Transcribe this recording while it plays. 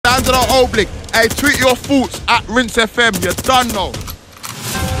man's are Oblig. Hey, tweet your thoughts at Rinse FM. You're done now.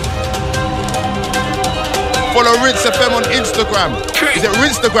 Follow Rinse FM on Instagram. Is it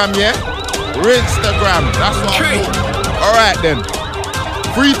Rinstagram, yeah? Rinstagram. That's what I'm doing. Alright then.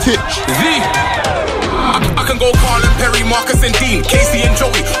 Free Titch. I can go Carl and Perry, Marcus and Dean, Casey and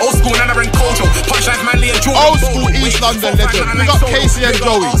Joey, old school Nana and Kojo, Punchlines Manly and Jordan. Old school East London legend. We got Casey and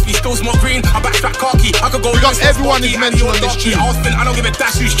Joey. We still smoke green, I backtrack khaki. I could go. We got everyone is mentioned on this tune. I don't give a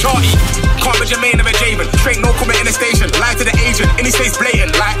dash who's Charlie. Can't be Jermaine of a Javen. Straight no comment in the station. Lie to the agent, and he stays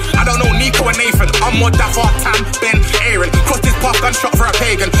blatant. Like I don't know Nico and Nathan. I'm more Daffar, Tam, Ben, Aaron. Crossed this path, gunshot for a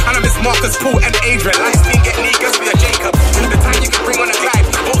pagan. And I miss Marcus, Paul and Adrian. Life's been get niggas for your Jacob. The time you can bring on a glide.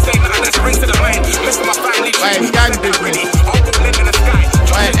 Don't say nothing that springs to the mind. Mr. My family. Right, gang business.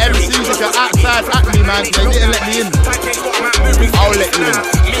 Right, MCs, if you're outside at me, man, they didn't let me in. I'll let you in.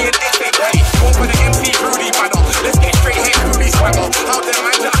 Me and X ain't ready. Go for the MC Rudy, brother. Let's get straight here, Rudy swagger. How them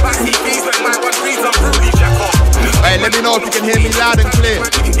man just back TVs when my one reads I'm Rudy Jacker. Right, let me know if you can hear me loud and clear.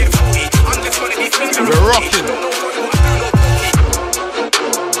 We're rocking.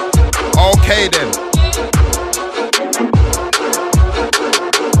 Okay then.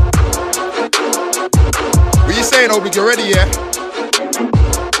 What you saying, Oblig? You ready, yeah?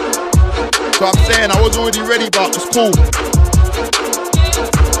 So I'm saying I was already ready, but it's cool.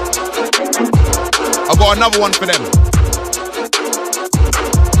 I got another one for them.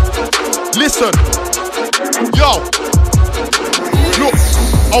 Listen, yo, look,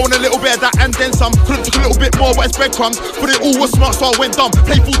 I want a little bit of that and then some. Could've took a little bit more, but it's breadcrumbs. But it all was smart, so I went dumb.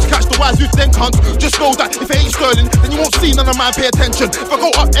 Play fool to catch the wise youth, then cunts. Just know that if it ain't sterling, then you won't see none of mine pay attention. If I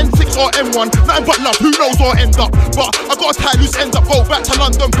go up N6 or M1, nothing but love, who knows where I end up. But I got a tie loose ends up, go back to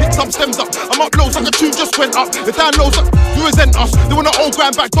London, pick some stems up. I'm up lows like a tune just went up. The down lows up, you resent us. They want an old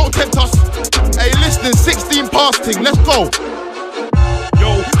grand back, don't tempt us. Hey, listening, 16 past thing, let's go.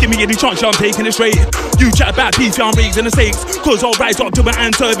 Yo, give me any chance, I'm taking it straight. You chat about peace, I'm raising the stakes. Cause I'll rise up to my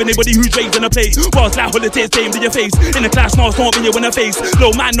hand, serve anybody who's raising a plate. Whilst like holidays tamed in your face. In the class, now stomping you in the face.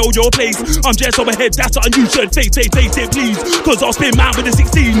 Low man, know your place. I'm just overhead, that's something you should face it, please. Cause I'll spin man with a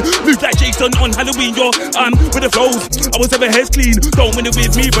 16. Move like Jason on Halloween, yo. With the flows, I was ever heads clean. Don't win it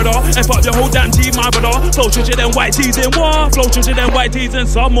with me, brother. F up your whole damn team, my brother. Flow shit and white tees in war. Flow shit and white tees in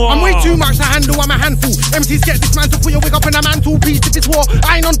some more. I'm way too much to handle, I'm a handful. MCs get this man to put your wig up in a mantle piece. If it's war,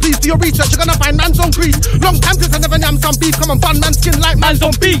 I ain't on please. Do your research, you're gonna find man's on crease. Long time since I never yam some beef. Come on, fun man skin like man's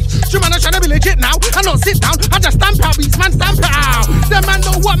on beef. Sure man, I'm trying to be legit now. I don't sit down, I just stamp out beats, man, stamp it out. Them man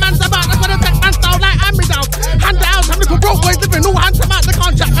know what man's about. That's why they take man style like hand me down. Hand it out, some little broke boys living, no hands about the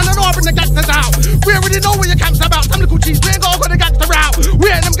contract. And I know I bring the gangsters out. We already know where your camp's about. Some little cheese, we ain't gotta go the gangster route. We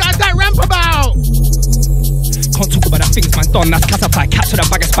ain't them guys that ramp about. Can't talk about the things man done, that's classified. Capture the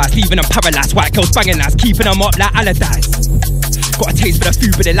bag of spice, leaving them paralyzed. White girls banging us, keeping them up like Allardyce. Got a taste for the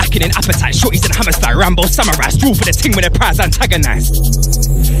food, but they're lacking in appetite. Shorties and hammers like Rambo samurais. Draw for the ting with the prize antagonized.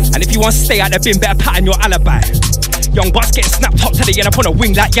 And if you want to stay out the bin, better pattern your alibi. Young bucks getting snapped up to the end up on a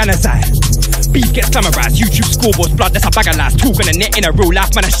wing like Yanazai. Beef gets glamorized, YouTube scoreboards, blood, that's a bag of lies. Talking a net in a real life,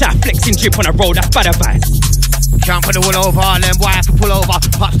 man, a shot flexing drip on a road, that's bad advice. Can't put the wool over, them boy have to pull over.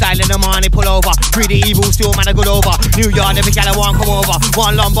 Pop style in the money, pull over. Greedy evil, still man a good over. New York, every gal I want come over.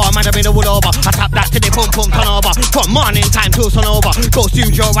 One lumbar, man I bring the wool over. I tap that to the pump turn over. From morning time till sun over. Go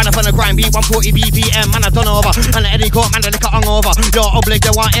studio, run up on the grind, beat 140 BPM, man I done over. And the Eddie Court, man I lick it on over. Yo, Oblig,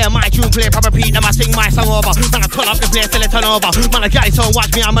 they want air, my tune play, proper repeat, them I sing my song over. Man I turn up the place till it turn over. Man I gal it on, watch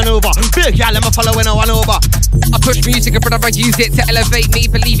me, I maneuver. Big gal, I'm following no one over. I push music, and brother I use it to elevate me.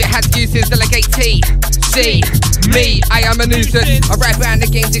 Believe it has uses, delegate T. See me, I am a nuisance. I ride round the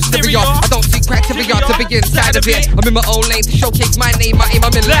game's exterior. I don't see criteria to be inside of it. I'm in my own lane to showcase my name. My aim,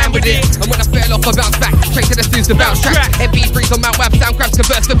 I'm in line with it. And when I fell off, I bounce back straight to the snooze to bounce track. MP3s on Mount Web, sound grabs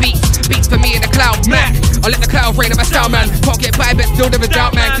converts to beats. Beats for me in the cloud, Mac. I let the cloud rain on my style, man. Can't get by, but still never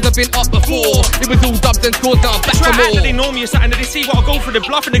doubt, man. Cause I've been up before. It was all dubbed and scores, now I'm back for more. Try they know me or something, they see what I go through the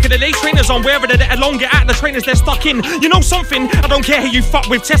bluff. And they get the late trainers on wherever they're along, get out the trainers they're stuck in. You know something? I don't care who you fuck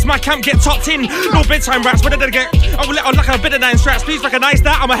with. Test my camp, get tucked in. No bedtime rats, whether they get. I will let on like a bit of 9 straps. Please recognize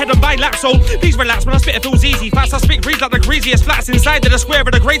that I'm ahead of my lap, so please relax. When I spit it feels easy. Fast I spit breeze like the greasiest flats inside of the square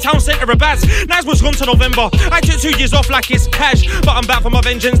of the great town centre of Baz. Nice was gone to November. I took 2 years off like it's cash, but I'm back for my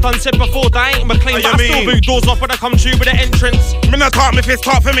vengeance. Done said before that I ain't McLean, but I still boot doors off when I come through with the entrance. Me not talk if it's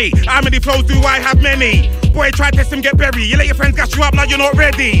talk for me. How many flows do I have? Many. Boy, try test him, get buried. You let your friends gas you up, now you're not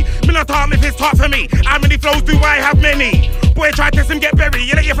ready. Me not talk if it's talk for me. How many flows do I have? Many. Boy, try test him, get buried.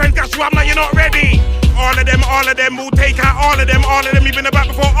 You let your friends gas you up, now you're not ready. All of them will take out all of them. We've been about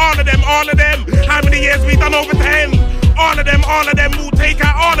before all of them. How many years we done over 10? All of them will take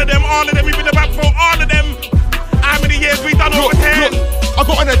out all of them. We've been about before all of them. How many years we done over 10? I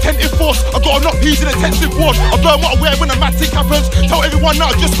got an attentive force. I got enough peas in intensive ward. I burn what I wear when a mad thing happens. Tell everyone now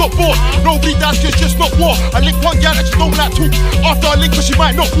I just got bored. Nobody does it's just not war. I link one gal that just don't like talk. After I link her she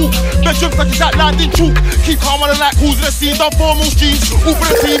might not walk. Bedrooms like it's that landing chalk. Keep calm on the like who's in the scene. Done formal jeans. All for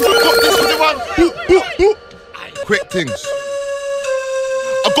the team. Got this for the one. Boop, boop, boop. Quick things.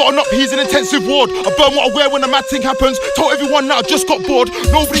 I got enough peas in intensive ward. I burn what I wear when a mad thing happens. Told everyone that I just got bored.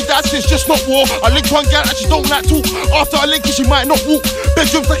 Nobody dies, it's just not war. I link one gal that she don't like talk. After I link her, she might not walk.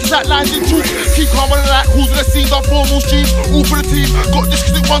 Bedrooms like it's that landing chalk. Keep calm on the like who's in the scene. Done formal jeans. All for the team. Got this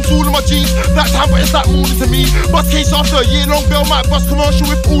cause it runs all in my jeans. That time but it's that morning to me. Bust case after a year long bell. Might bust commercial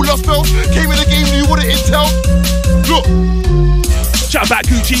with all our spells. Came in the game, knew what it intel. Look. Shout back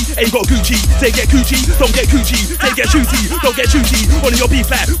Gucci, ain't got Gucci. They get Gucci, don't get Gucci. They get shooty, don't get shooty. On your beef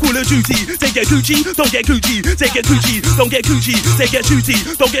flat, Call of Duty. They get Gucci, don't get Gucci. They get Gucci, don't get Gucci. They get shooty,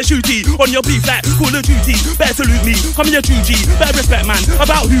 don't get shooty. On your beef flat, Call of Duty. Better salute me, come in your 2G. Better respect man,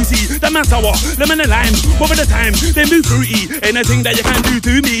 about who's he. That man sour, lemon and lime. Over the time, they move fruity. Ain't a thing that you can do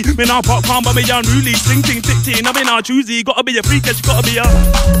to me. Me now pop calm, but me unruly. Sling, ting, tick, ting. I mean, I choosy. Gotta be a freak, you gotta be a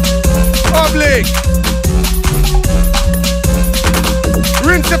Oblig.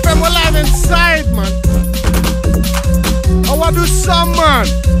 Rinse FM, we're live inside, man. I wanna do some, man.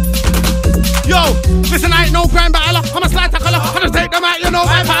 Yo, listen, I ain't no grand battler. I'm a slide tackler. I just take them out, you know.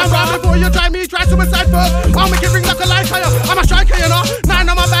 My pattern round before you try me, try suicide first. I'll make it ring like a light fire. I'm a striker, you know. 9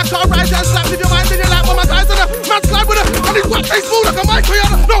 on my back, I'll rise and slap. If you mind, then you like when my guys on the man slide with it. And he's what tastes smooth like a mic, you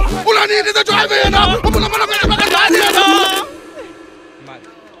know. No, all I need is a driver, you know. I'm gonna make it back and ride, you know.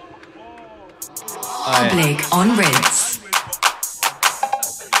 Oblig on Rinse.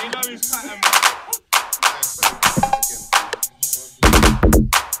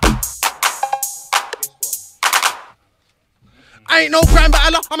 I ain't no grand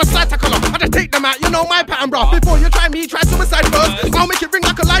battler, I'm a slide tackler. I just take them out, you know my pattern, bro. Before you try me, try suicide first. I'll make it ring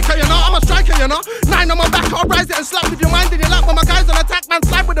like a lighter, you know. I'm a striker, you know. 9 on my back, I'll rise it and slap. If you mind, then you like when my guys on attack, man,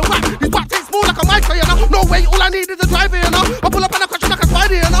 slide with the whack. His back takes small like a mic, you know. No way, all I need is a driver, you know. I pull up and I crush him like a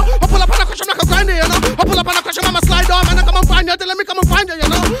spider, you know. I pull up and I crush him like a grinder, you know. I pull up and I crush him, I'm a slider, man. I come and find you, then let me come and find you, you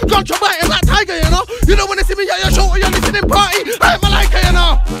know. Gunshot biting like tiger, you know. You know when they see me at your show or you're listening party, I am a liker, you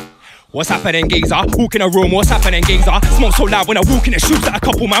know. What's happening, geezer? Walk in a room, what's happening, geezer? Smoke so loud when I walk in the shoes that a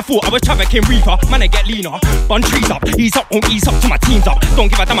couple man thought I was trafficking reefer. Man, I get leaner. Bun trees up, ease up, won't ease up till my team's up.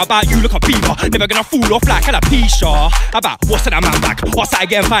 Don't give a damn about you, look a beaver. Never gonna fall off like alopecia. About what's in that man back? What's that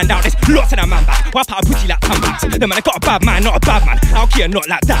again? Find out there's lots in that man back. Wipe out a pretty like tampons. The man I got a bad man, not a bad man. Out here, not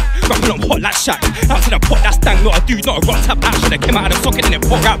like that. Rapping on hot like Shaq. Out to the pot, that's dang, not a dude, not a rock tap. That should've came out of the socket and it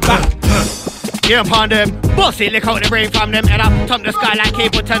put right back. Yeah, upon them, bossy, lick out the rain from them. And I top the sky like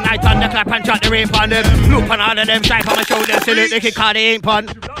cable tonight on the clap and shot the rain from them. Look on all of them, stripe on my shoulder, salute the kick cause they ain't pun.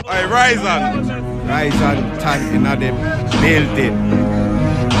 Hey, rise on, tank in them, nailed it.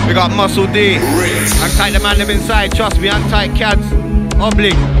 We got Muscle D, untight the man live inside, trust me, untight cats.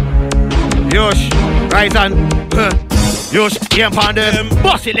 Oblig, Yosh, rise on, Yosh, yeah, upon them,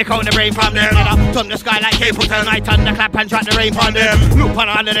 bossy, lick out the rain from them. And I top the sky like cable tonight on the clap and shot the rain from them. Look on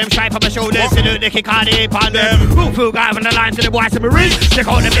all of them, stripe on my shoulder, salute the kick cause they ain't pun them. Move through, guy on the line to the boys in the ring. Check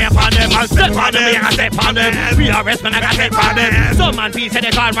out the beer upon them, I'll step on them, I step on them. We are rest, man, I got step on them. Some man piece in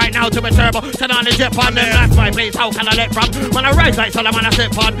the car right now to a turbo, turn on the jet on them. That's my place, how can I let from? When I rise like Solomon, I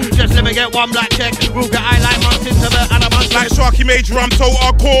step on. Just let me get one black check. We'll get eye like mountains to the and I'm on like Sharky Major, I'm so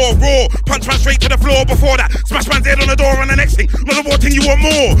hardcore, raw. Punch man straight to the floor before that. Smash man's head on the door and the next thing. Not the more thing you want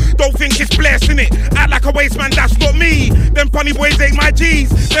more. Don't think it's blessed, innit? Act like a waste man, that's not me. Them funny boys ain't my G's.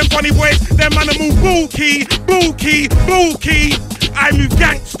 Them funny boys, them man move bulky, bulky, bulky. I move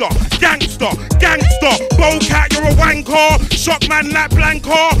gangster, gangster, gangster. Bow cat, you're a wanker. Shock man like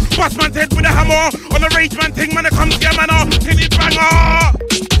Blanco. Bust man's head with a hammer. On the rage man thing, man, it comes to your manner. Till it banger.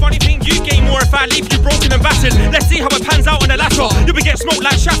 Funny thing, you gain more if I leave you broken and battered. Let's see how it pans out on the latter. You'll be get smoked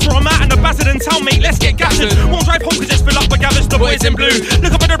like shatter. I'm out in the buzzard and town, mate, let's get gashed. Won't drive home cause it's fill up with gathers, the boys in blue.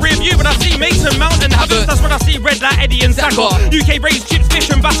 Look up at the rear view when I see Mason, Mountain, Havers. That's when I see red like Eddie and Saka. UK raised chips,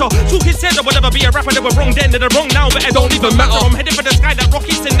 fish and batter. Talking said I would never be a rapper, they were wrong then, they're wrong now, but it don't even matter. I'm heading for the sky like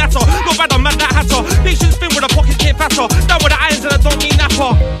Rocky Sinatra. Not bad, I'm mad like Hatter. Patience spin with a pocket get fatter. Down with the irons and I don't mean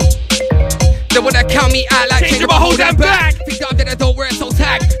napper. They wanna count me out like change my whole damn back. Think that I'm dead, I don't wear it so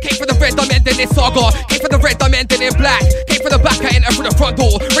tag. Came for the red, I'm ending this saga. Came for the red, I'm ending in black. Came for the back, I enter through the front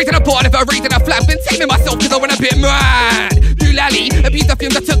door. Raising a bar, never raising a flag. Been taming myself cause I went a bit mad. Do lally, abused the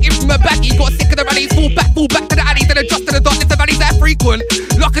fumes, I took it from a baggie. Got sick of the rallies, fall back to the alley. Then adjust to the darkness of valleys that frequent.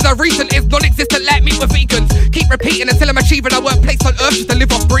 Lockers are recent, is non-existent like me with vegans. Keep repeating until I'm achieving a workplace on earth just to live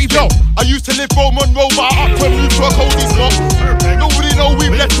off breathing. Yo, I used to live Roman Road, but I up to move to a Cody's lot. Nobody know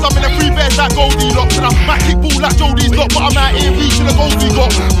we've left some in the free bears like Goldilocks. And I might kick ball like Jodie's lot, but I'm out here reaching the goals we got.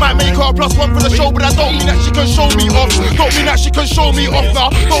 Might make her a +1 for the show, but that don't mean that she can show me off. Don't mean that she can show me off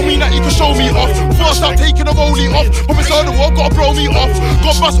now. Don't mean that you can show me off. Before I start taking a rollie off, promise her the world gotta blow me off.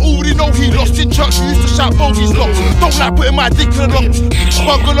 God must already know he lost. In church we used to shout bogeys locked. Don't like putting my dick in the lock.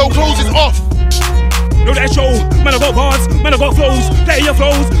 Bungalow closes off. Know that show, man I got bars, man I got flows. Play your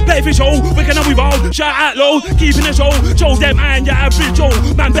flows, play for show. We can we roll, shout out low. Keeping the show, show them and your average Joe.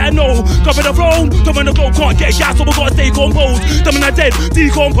 Man better know, cover the throne. Come on the flow, can't get gas, so we gotta stay composed. Them in the dead,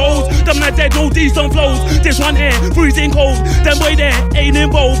 decompose. Them in the dead, no decent flows. This one here, freezing cold. Them way there, ain't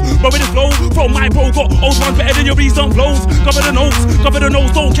in both. But with the flow, from my bro, got old ones better than your recent flows. Cover the nose,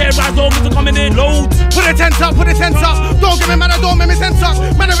 don't care as long as they're coming in loads. Put the tents up, put the tents up. Don't give me man, I don't make me sense up.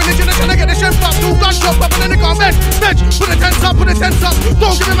 Man, I'm in the gym, trying to get the shit up. Two gunshots. Up and then they go bench. Put the tents up, put the tents up.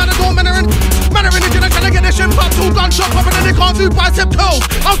 Don't give me man, I don't man in the gym, trying to get the shit up. Two gunshots up and then they can't do bicep curls.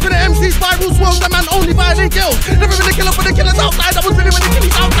 Out to the MC spiral swirls, the man only violate girls. Never really kill up for the killers outside. I was really when the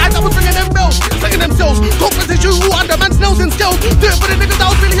killers outside. I was bringing them bells, singing themselves. Talking to you who under man's nails and skills. Do it for the niggas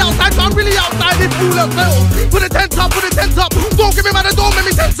that was really outside, so I'm really outside. It's full of bells. Put the tents up, put the tents up. Don't give me man, I don't make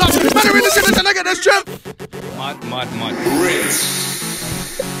me tense up. Man in the gym, trying to get the strip. Mad.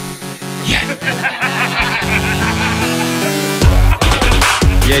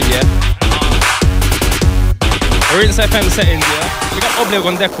 Yeah. We're inside FM settings, yeah. We got Oblig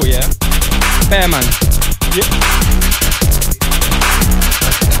on deco, yeah. Fair man. Yeah.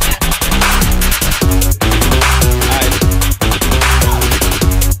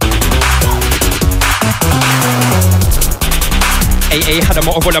 AA had a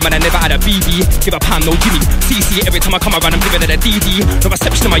motor roller, man, I never had a BB. Give a pound, no Jimmy. CC every time I come around, I'm giving it a DD. No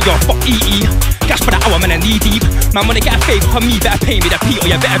reception in my yard, fuck EE. Cash for the hour, man, I knee deep. Man, wanna get a favour from me, better pay me the P or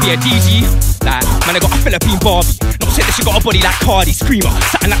you better be a DG. Like, man, I got a Philippine Barbie. No said that she got a body like Cardi. Screamer,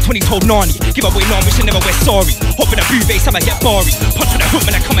 something like 2012 Nani. Give away no, we should never wear sorry. Hop in a bouvet, some I get barry. Punch with the hook,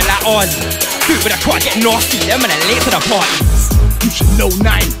 man, I coming like Arlie. Do it with a try, get nasty. Them man, I late to the party. You should know 9,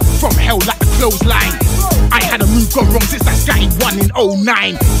 from hell like a clothesline. I had a move gone wrong since that Scotty won in 09.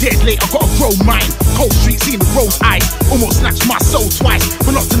 Years later, gotta grow mine. Cold street, seeing the rose eyes. Almost snatched my soul twice.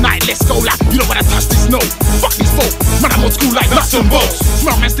 But not tonight, let's go like, you know when I touch this note. Fuck these folk, man, I'm old school like nuts and bolts.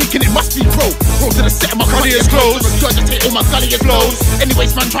 Smell man's thinking it must be pro. Roll to the set of my cardi is closed. Regurgitate all my gully is blows.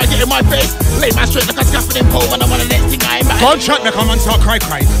 Anyways, man, try get in my face. Lay man straight like a scaffolding pole. When I'm on the next thing I ain't back. Contract make a man start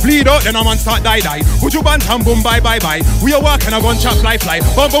cry. Bleed out, then a man start die. Would you band and boom, bye. We are working, I gun chat fly.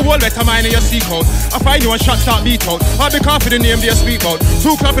 Bumble wall better mine in your sea code. I find you and shot start beat out. I'll be confident name they speak out.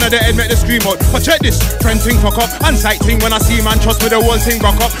 Two clapping at the head make the scream out. But check this, friend thing fuck up. And sight thing when I see man trust with the whole thing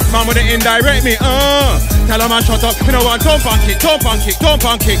rock up. Man with the indirect me, tell a man shut up. You know what, don't pancake.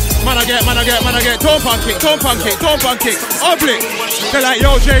 Man I get, don't pancake. Oblig. They're like,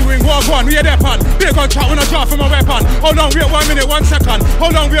 yo, J-Wing, walk one, we are there pan. Big gun chat when I draw from my weapon. Hold on, wait 1 minute, 1 second.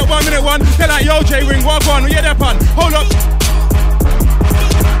 Hold on, wait 1 minute, 1. They're like, yo, J-Wing, walk one, we are there pan. Hold up.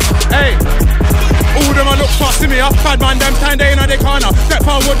 Hey, all them a look fast to me, bad man them stand there in the corner. Step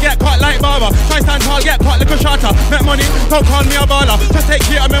forward, get caught like barber. Try stand tall, get caught like a shatter. Make money, don't call me a baller. Just take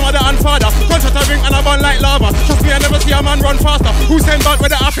care of my mother and father. Contract a ring and a bun like lava. Trust me, I never see a man run faster. Who send back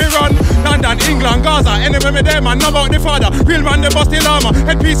with the happy run? London, England, Gaza, anywhere me there man, know about the father. Real man, they bust the llama.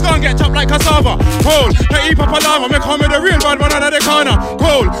 Headpiece gon' get chopped like cassava. Cold, they eat up a llama, me come with the real bad one under the corner.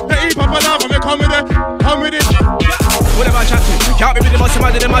 Cold, they eat up a llama, me come with it. Who them I chat to? Can't be with them, some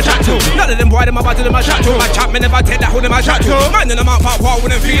of them I chat to. None of them boy, them about to them I chat to. My chat, me never tell that who them I chat to. Man in the mouth, pop, walk,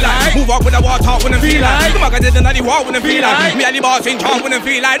 wouldn't feel like. Move up with the war, talk, wouldn't feel like. The maga did the war, wouldn't feel like. Me and the boss in charge, wouldn't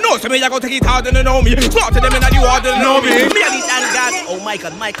feel like. No, so me, I go take it out, they don't know me. Talk to them in the war, they don't know me. Me and the Dan God, oh my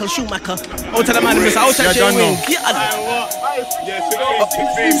God, Michael Schumacher. Oh, tell the man, Mr. Outside J-Wing.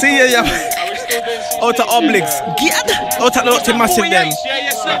 See ya, oh, to Oblig. Oh, to the massive them.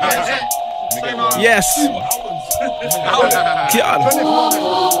 Yes.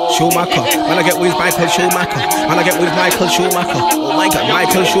 Schumacher, man I get with Michael Schumacher. Oh my God,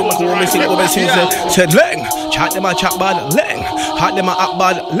 Michael Schumacher. Woman sing, said Leng. Chat them a chat bad, Leng. Hot them a act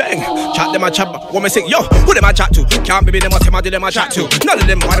bad, Leng. Chat them a chat bad. Woman sing, yo, who them a chat to? Can't be them, what them a chat to. None of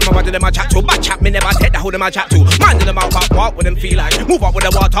them, what them a chat to. But chat me never take that, who them a chat to. Man to them out, walk with them feel like. Move up with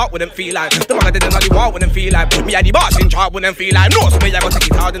them, walk, talk with them feel like. The man did them walk with them feel like. Me and the boss in charge with them feel like. No, so me I go take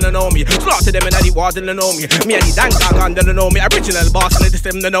it out. hard and they know me. Slaughter them in the ward and they know me. Me and the dang gun they know me. Original boss and the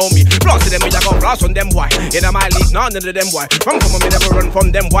system they know me. Blast them, me I gon' blast on them boy. In my league, none of them boy. From me never run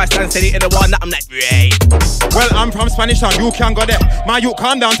from them boy. Stand steady in the one that I'm like, right. Well, I'm from Spanish Town, you can go there. My youth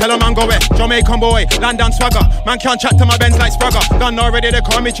calm down, tell a man go where. Jamaican boy, London swagger. Man can't chat to my Benz like Spragger. Done already, they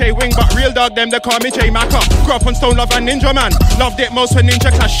call me Che Wing, but real dog them, they call me Che Macca. Grew up on Stone Love and Ninja Man. Loved it most when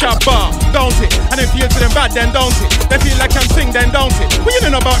Ninja Clash Shabba. Don't it? And they feel to them bad, then don't it? They feel like I'm sing, then don't it? When you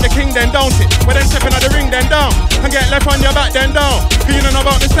don't know about the king, then don't it? When them stepping out the ring, then down. And get left on your back, then down. Cause you don't know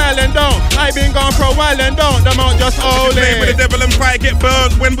about the style, then down. I been gone for a while, then don't. Them out just all Play with the devil and try get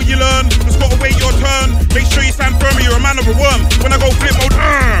burned. When will you learn? Just gotta wait your turn. Make sure you stand firm, you're a man of a worm. When I go flip mode,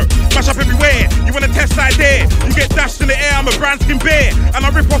 mash up everywhere. You wanna test side there? You get dashed in the air, I'm a brown skin bear. And I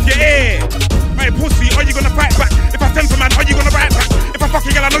rip off your ear. Hey pussy, are you gonna fight back? If I send for man, are you gonna write back? If I fuck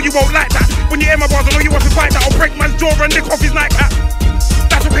you girl, I know you won't like that. When you hear my bars, I know you want to fight that. I'll break man's jaw and nick off his nightcap.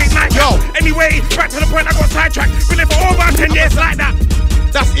 That's a big night. Yo. Anyway, back to the point, I got sidetracked. Been there for over 10 years like that.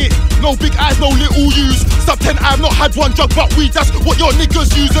 That's it, no big eyes, no little U's. Sub 10, I've not had one drug but weed. That's what your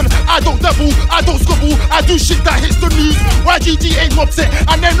niggas using. I don't dabble, I don't scribble, I do shit that hits the news. YGG ain't upset,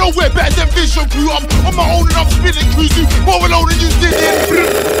 and they're nowhere better than Vision Crew. I'm on my own and I'm spinning cruising. More alone than you did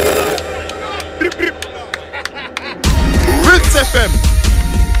it. Rinse FM.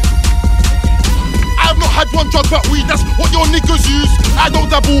 I've not had one drug but weed, that's what your niggas use. I don't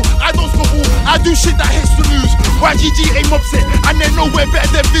dabble, I don't scribble, I do shit that hits the news. YGG ain't upset, and they're nowhere better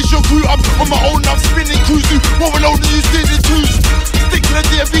than Vision Crew. I'm on my own, I'm spinning cruising. More alone than you did it too. Stick to the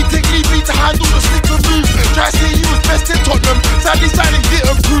DMV, take leave me to handle the sticker moves. Try to say he was best in Tottenham, sadly signing get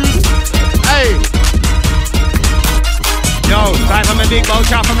approved. Hey. Yo, guys, I'm a big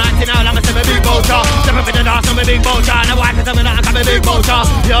vulture from 19 now, I'm a big vulture. Step up in the dance, I'm a big vulture. And the wife is coming out, I'm a big vulture.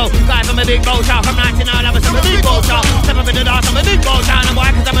 Yo, guys, I'm a big vulture from 19 now, I'm a big vulture. Step up in the dance, I'm a big vulture. And the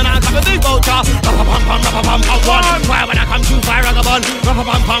wife is coming out, I'm a big vulture. Rappa-pum-pum, why when I come to fire, I go on.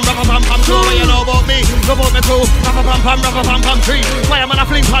 Rappa-pum-pum, two, what you know about me? Go about me crew. Rappa-pum-pum, three. Why am I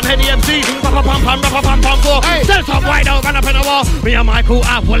fling on Henny MC? Rappa-pum-pum, four. Tell some white out, run up in the wall. Me and my crew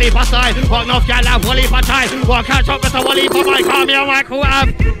have Wally for side. Walk off, girl, have Wally for tie. Walk catch up with the Wally for my car, me and my crew have.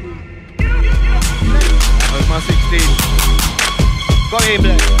 That was my 16. Got him,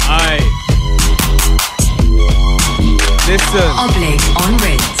 Black. Aye. Listen. Oblig on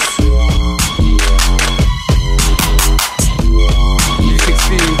Rinse.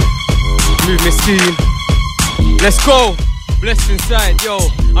 16. Move me scheme. Let's go. Blessed inside, yo.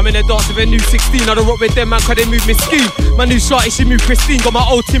 I'm in the dance with a new 16. I don't rock with them, man, cause they move me ski. My new shorty, she move pristine. Got my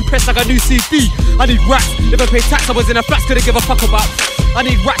old team pressed like a new CD. I need rats, never pay tax. I was in a flats, couldn't give a fuck about. I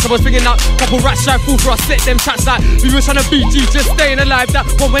need rats, I was bringing out couple rats, try fool for us, set them chats like we were trying to BG, just staying alive. That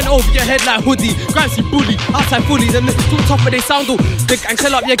one went over your head like hoodie. Grancy bully, outside bully, them too tough but they sound all. The gang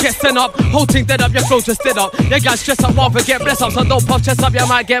tell up, you get sent up. Whole thing dead up, your clothes just dead up. Your gang stress up, rather get blessed up. So don't puff chest up, you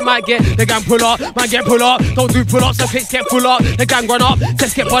might get. The gang pull up, man get pull up. Don't do pull ups, so plates get full up. The gang run up,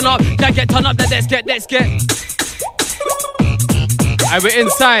 sets get run up. Gang get turn up, then let's get. Alright, we're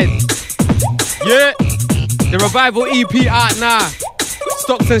inside. Yeah, the Revival EP out now.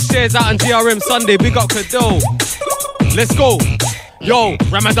 Stocks and shares out on GRM Sunday. Big up Cadell. Let's go. Yo,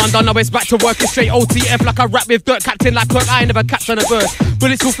 Ramadan done, now it's back to work. It's straight OTF like I rap with dirt. Captain like Kirk, I ain't never catch on a verse.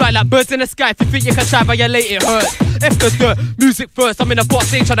 Bullets will fly like birds in the sky. If you think you can try, violate, it hurts. F the dirt, music first. I'm in a box,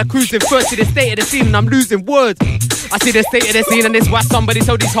 stage trying to cruise in first. See the state of the scene and I'm losing words. I see the state of the scene and it's why somebody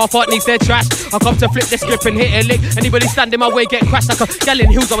told these half-heart needs their trash. I come to flip the script and hit a lick. Anybody stand in my way get crashed like a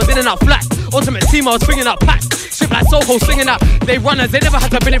gallon hills. I was in and out flat. Ultimate team, I was swinging up packs. Strip like Soho, swinging up. They runners, they never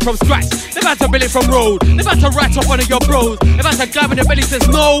had to build it from scratch. Never had to build it from road. Never had to write off one of your bros. Never had to grab in the belly says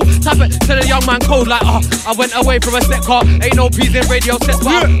no. Tap it to the young man cold like I went away from a step car. Ain't no peas in radio sets,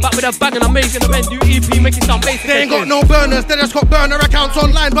 but I'm back with a bang and I'm making a new EP, making some basic. They ain't got no burners, they just got burner accounts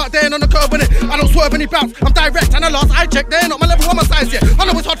online, but they ain't on the curb with it. I don't swerve any bounce, I'm direct and the last I check, they ain't not my level or my size yet. I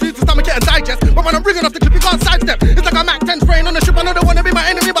know it's hard for you to stomach it and digest, but when I'm ringing off the clip, you can't sidestep. It's like a Mac 10 spraying on the ship. I know they wanna be my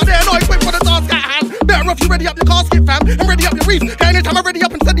enemy, but they're not equipped for the task at hand. Better off you ready up your casket, fam, and ready up your reef. Anytime I'm ready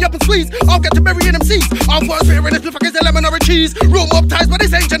up and steady up and squeeze, I'll get to burying them seas. I'll put a spirit in this if I get a lemon or a cheese. Real mob ties, but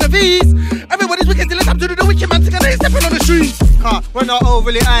this ain't Genovese. Everybody's wicked till it's time to do the wicked man thing and they stepping on the street. We're not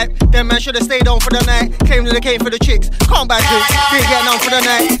overly hype. Them man should've stayed on for the night. Claim that they came for the chicks. Can't buy drinks, didn't get on for the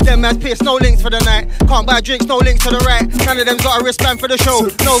night. Them man's pissed, no links for the night. Can't buy drinks, no links to the right. None of them's got a wristband for the show.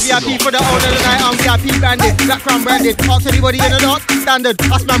 No VIP for the owner of the night. I'm VIP bandit, black crown branded. Ask anybody in the dark, standard.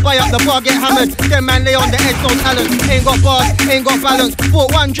 Us man buy up the bar, get hammered. Them man lay on the edge, no talent. Ain't got bars, ain't got balance. Bought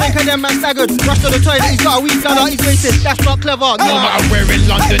one drink and them man staggered. Rushed to the toilet, he's got a weak bladder. He's racist, that's not clever. No matter where in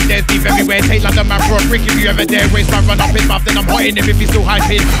London, there's beef everywhere. Take London man for a brick if you ever dare. Waste man run up his mouth, then I'm pointing if he's still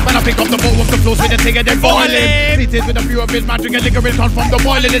hyping. When I pick up the ball off the floors with the thing and then boiling. Seated with a few of his man drinking liquor in from the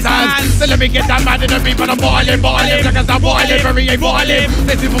boil in his hands. So let me get that man in the beat, but I'm boiling. Like I start boiling, very ain't boiling.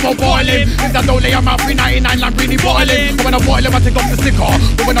 Let's see if I'm boiling. If that don't lay on my 399 Lamborghini boiling. But when I boil him, I take off the sticker.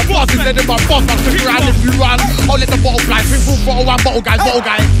 But when I boss, instead of my boss, I'll stick around if you run. I'll let the bottle fly, swing full bottle, one bottle guys.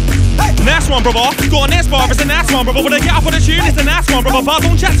 Nice one, brother. Got a nice bar, it's a nice one, brother. When I get up on the tune, it's a nice one, brother. But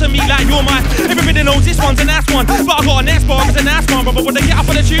don't chat to me like you're mine. Everybody knows this one's a nice one. But I got a nice bar, it's a nice one, brother. When I get up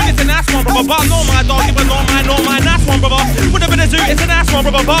on the tune, it's a nice one, brother. But I know my dog, give a not my nice one, brother. Whatever they do, it's a nice one,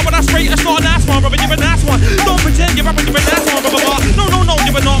 brother. But when I straight, it's not a nice one, brother. You're a nice one. Don't pretend you're rapping, you're a nice one, brother. No,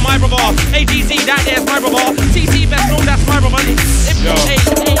 you're not my brother. AGC, that there's my brother. CC best, no, that's my brother. You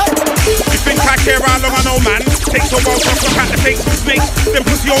think I care how long I know, man? Takes a while to look at the face of snakes. Them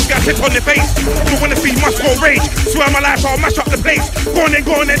pussy old guys hit on the face. You wanna see must go rage. Swear my life, I'll mash up the place. Go on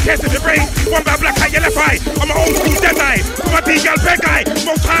then, test the brain. One bad black eye, your left eye. I'm an old school dead eye. I'm a D-girl beg eye.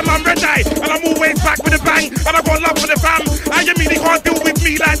 Most time I'm red eye. And I'm always back with a bang. And I got love for the fam. And you mean you can't deal with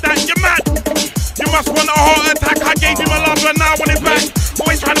me like that? You're mad. You must want a heart attack. I gave him a love and now when it's back.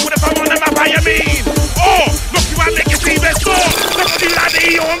 Always trying to put the fam on the map, how you mean? Oh, look you and make you see best door. Look at you like the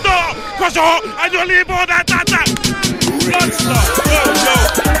E on door. Cause you're hot and you'll leave all that. Monster. Yo.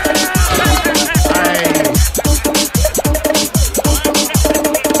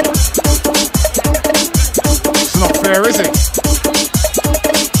 It's not fair, is it?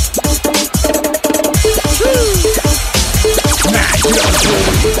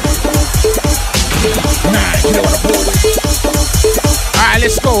 Alright,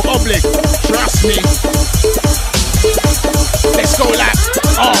 let's go, Oblig. Trust me. Let's go, like,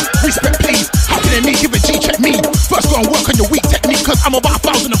 respect please. How can they me give a G-check me? First go and work on your weak technique, cause I'm about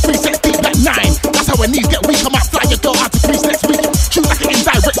 1,003 sets deep like 9. That's how her knees get weak. I might fly your girl out to Greece next week. Shoot like an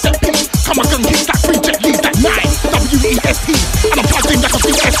indirect set piece. Come on, gun kicks like 3 jet leads like 9. WEST. And I'm plugged in like a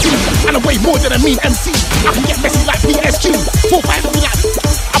VST. And I'm way more than a mean MC. I can get messy like PSG. 4-5 me like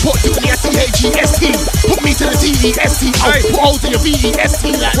I put you in the SCHEST. Put me to the TEST. I'll put O's in your VEST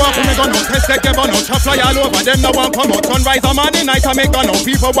like walk on the gun out, test the gun out. Chop fly all over, them no one come out. Sunrise on Monday night I make gun out.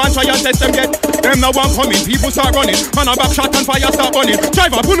 People want try and test them get. Them no one coming, people start running. Man a back shot and fire start running.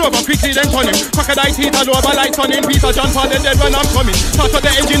 Driver pull over quickly then turn him. Crocodile teeth all over like sunning. Peter John Paul dead when I'm coming. Start up the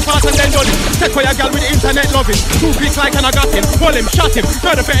engine fast and then done it. Take for your girl with the internet loving. 2 quick like and I got him. Pull him, shot him.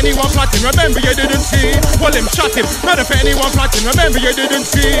 Murder for anyone plotting. Remember you didn't see. Pull him, shot him. Murder for anyone plotting. Remember you didn't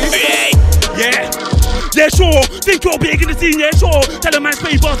see. Yeah, sure. Think you're big in the scene, yeah, sure. Tell a man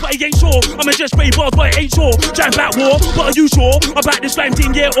spray bars, but he ain't sure. I'ma just spray bars, but he ain't sure. Trying back war, but are you sure about this rhyme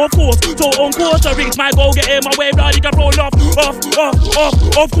thing? Yeah, of course. So on course, I reach my goal, get in my way, now you can roll off,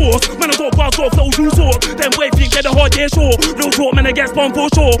 of course. Man, I got bars, got flows, you sort. Then wait, think get the hard, yeah, sure. Real short, man, against bomb for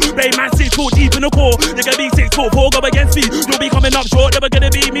sure. Ray man 6 foot deep in the core. You can be 6 foot 4, go against me. You'll be coming up short, never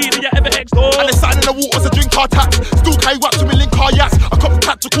gonna be me, do you ever extort? And the sign in the waters, I drink car taps. Still carry wax with me link car yaks. I cop the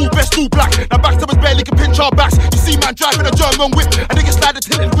tactical vest, all black. Now backstabbers barely can pinch our backs. You see man driving a German whip, and they can slide the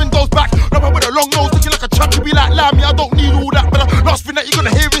tinted windows back. No man with a long nose, looking like a chump, you be like Lammy, I don't need all that. But the last thing that you're gonna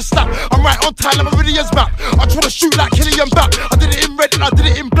hear is slap. I'm right on time, I'm a Meridian's map. I try to shoot like Killian back. I did it in red and I did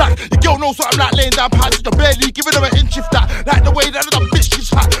it in black. Your girl knows what I'm like, laying down pads. You're barely giving her an inch if that. Like the way that a bitch keeps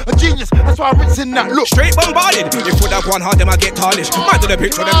hot. A genius, that's why I'm rinsing that. Look, straight bombarded. If put that one hard, them I get tarnished. Mind to the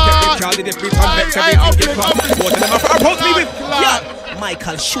picture, them get big charted. If we come vex, everything get caught. Water them approach me with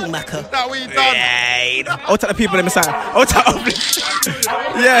Michael Schumacher. That we done. I'll tell the people them inside. I'll tell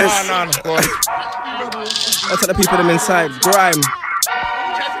yes. No. I'll tell the people them inside. Grime.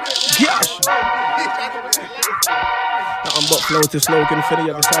 Gosh. Nothing but flow to slogan for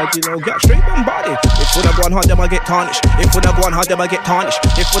the other side, you know. Get straight bombarded. If we have one hard, them I get tarnished. If we have one hard, them I get tarnished.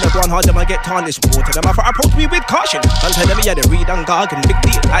 If we have one hard, them I get tarnished. Water them I approach me with caution. Until them yeah, the read and gargan. Big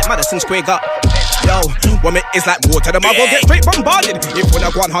deal like Madison Square Garden. Yo, woman is like water, them I go get straight bombarded. If we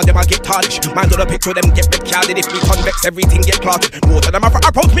have one hard, them I get tarnished. Man do the picture, them get red clouded. If we convex, everything get clotted. Water them I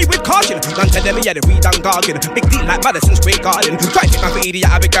approach me with caution. Until them yeah, the read and gargan. Big deal like Madison Square Garden. Try to take my idiot,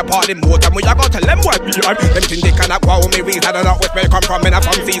 I beg your pardon. Water, when you go tell them what we are. Them think they cannot wow me reason. I don't know where come from, and I'm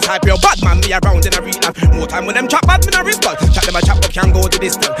from these hype. Yo, bad man, me around in arena. More time when them chat bad, me no respond. Chat them a chat, but can't go the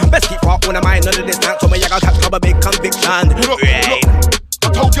distance. Best keep far on the mind, none of the distance. So me, I got catch a big conviction. Look. I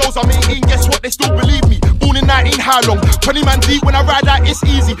told girls I'm 18, guess what? They still believe me. Born in 19, how long? 20 man deep, when I ride out, it's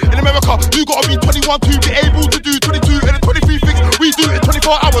easy. In America, you gotta be 21 to be able to do 22 and a 23 fix. We do it in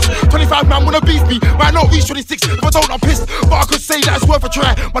 24 hours. 25 man wanna beef me, might not reach 26. If I don't, I'm pissed, but I could say that it's worth a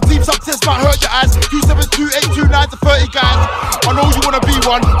try. My team success might hurt your eyes. 272, 829 to 30 guys. I know you wanna be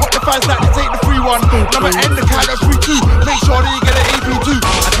one, but the fans like to take the free one. Number end the count at 3-2. Make sure that you get an AP2.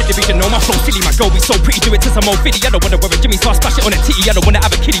 I division, no, my flow silly. My girl be so pretty, do it to some old fitty. I don't wanna wear a Jimmy, so I splash it on a titty. I don't wanna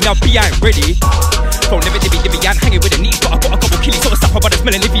have a kiddie, now B, I ain't ready. Phone never dibby, I ain't hanging with the knees, but I got a couple killies, so I stop her by the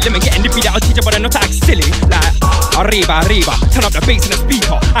smelling lippy, lemon getting nippy. That'll teach her, but I'm not act silly. Like, arriba, turn up the bass in the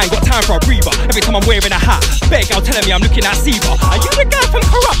speaker. I ain't got time for a breather. Every time I'm wearing a hat, beg girl telling me I'm looking at Seaver. Are you the guy from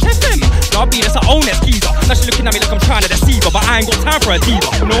Corrupt FM? No, I'll be that's her own geezer. Now she looking at me like I'm trying to deceive her, but I ain't got time for a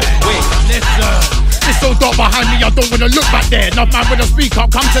diva. No way. Listen. It's so dark behind me, I don't wanna look back there. Enough man with a speak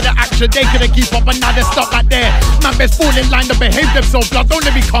up, come to the action. They couldn't keep up, but now they stop back there. Man best fall in line to behave themselves, blood, don't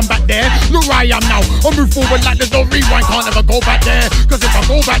let me come back there. Look where I am now, I'll move forward like there's no rewind. Can't ever go back there, cause if I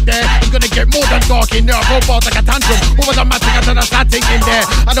go back there, it's gonna get more than dark in there. I go bars like a tantrum, what was a mad thing, I said I started in there.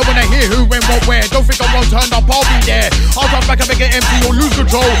 I don't wanna hear who, when, what, where. Don't think I won't turn up, I'll be there. I'll come back and make it empty or lose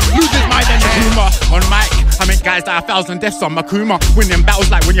control. Lose his mind and Kuma on mic, I make guys that are 1,000 deaths on Makuma. Winning battles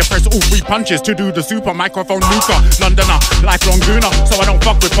like when you press all 3 punches to do the super microphone Luca. Londoner, lifelong gooner, so I don't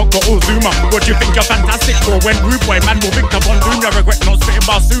fuck with Pogba or Zuma. What do you think you're fantastic for? When rude boy, man will Victor Von Luna. Regret not spitting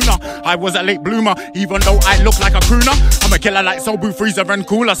bars sooner. I was a late bloomer, even though I look like a crooner. I'm a killer like Sobu, Freezer and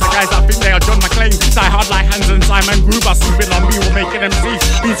Cooler. So guys that think they are John McClane, die hard like Hans and Simon Gruber. Snooping on me will make them see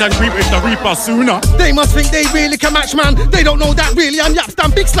beats and creep with the Reaper sooner. They must think they really can match, man. They don't know that really I'm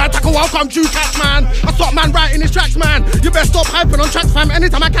Yapstan. Big slide tackle, I'll come true catch, man. I stop man right in his tracks, man. You best stop hyping on tracks, fam.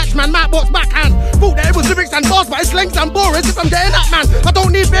 Anytime I catch, man, Matt box backhand. Thought that it was lyrics and bars, but it's lengths and borers. If I'm getting that, man, I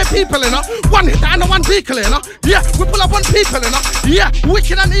don't need bare people in her. One hit and one vehicle in her. Yeah, we pull up on people in her. Yeah,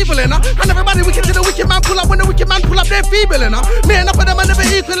 wicked and evil in her. And everybody wicked to the wicked man pull up. When the wicked man pull up, they're feeble in her. Me and up of them are never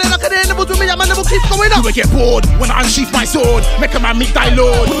equal in her. Cause they never do me, I'm never keep going up. You will get bored when I unsheath my sword. Make a man meet thy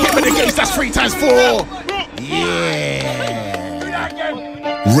lord. Get me the gates, that's 3 times 4. Yeah.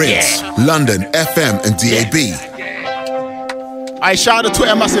 Ritz, London, FM and DAB. I shout out to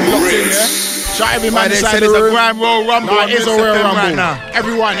Twitter massive locked in, yeah? Shout every man inside the room. Grand Royal Rumble. Nah, it is a Royal Rumble. Right now.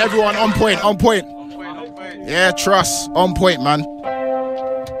 Everyone on point. Yeah, trust, on point, man.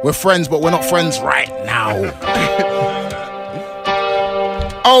 We're friends, but we're not friends right now.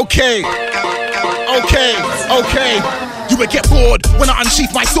 Okay. You will get bored when I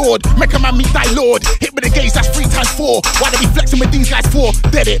unsheath my sword. Make a man meet thy lord. Hit with the gaze, that's 3 times 4. Why they be flexing with these guys for?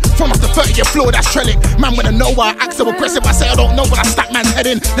 Dead it. From off the 30th floor, that's Trellick. Man wanna know why I act so aggressive. I say I don't know, but I stack man's head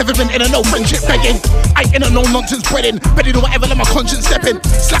in. Never been in a no friendship begging. I ain't in a no nonsense breading. Ready to whatever, let my conscience step in.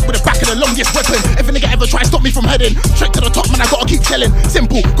 Slap with the back of the longest weapon. If a nigga ever try stop me from heading straight to the top, man, I gotta keep telling.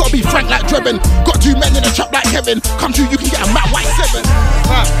 Simple, gotta be frank like Drebin. Got 2 men in a trap like Kevin. Come to you can get a Matt White 7.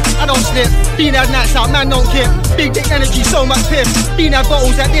 I don't slip. Bean had nights out, man don't kip. Big dick energy, so much piff. Bean had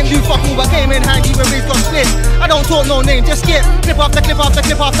bottles that didn't do fuck all, but came in handy when Riz got split. I don't talk no name, just skip. Clip after clip after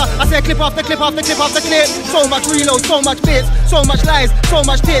clip after. I said clip after clip after clip after clip. So much reload, so much bits, so much lies, so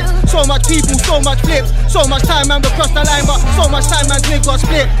much tits, so much people, so much flips, so much time man we crossed the line, but so much time man twig got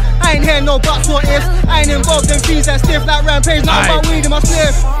split. I ain't hear no buts or ifs. I ain't involved in fees and stiff like Rampage. Nothing but weed in my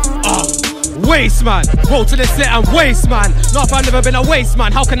spliff. Waste man, roll to the slit and waste man. Not if I've never been a waste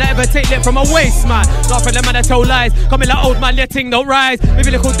man. How can I ever take lit from a waste man? Not for them man that tell lies. Coming like old man, your ting don't rise.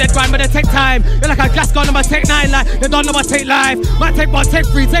 Maybe little dead grind, but they take time. You're like a gas gun, I'ma take 9 like they don't know I take life. Man take 1, take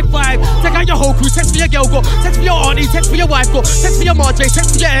 3, take 5. Take out your whole crew, text for your girl, go. Text for your auntie, text for your wife, go. Text for your Marjay,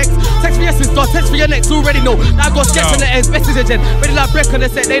 text for your ex. Text for your sister, text for your next. Already know. Now I got sketch on the ends, message agent. Ready like break on the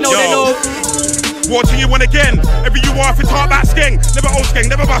set, they know, they know. Watching you one again. Every you are for talk about skeng. Never old skeng,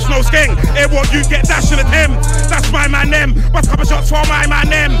 never bust no skeng. Hear what you get dashing at him. That's my man them. Bust couple shots for my man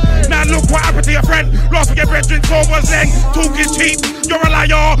them. Now look what happened to your friend. Lost with your brethren, so was then. Talk is cheap, you're a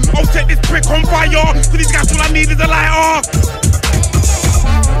liar. I'll set this prick on fire. To these guys all I need is a lighter.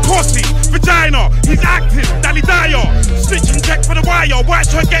 Pussy, vagina, he's active, Dally Dyer. Stitching check for the wire. White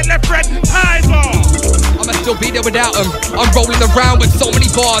shirt get left red, Tizer. I'ma still be there without them. I'm rolling around with so many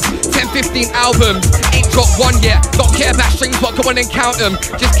bars. 10, 15 albums. Ain't dropped one yet. Don't care about strings, but go on and count them.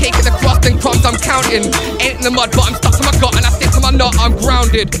 Just cake in the crust and crumbs I'm counting. Ain't in the mud, but I'm stuck to my gut and I stick to my nut. I'm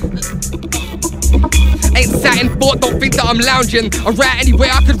grounded. Ain't sat in fort, don't think that I'm lounging. I ride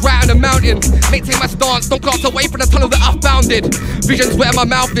anywhere I could ride on a mountain. Maintain my stance, don't glance away from the tunnel that I founded. Visions where my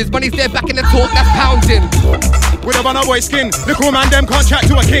mouth is, money's there back in the talk, that's pounding. With a banner boy skin, the cool man them can't chat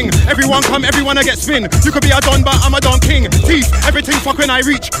to a king. Everyone come, everyone I get spin. You could be a don, but I'm a don king. Teeth, everything fuck when I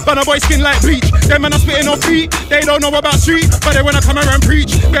reach. Banner boy skin like bleach. Them man are spitting on feet. They don't know about street, but they wanna come around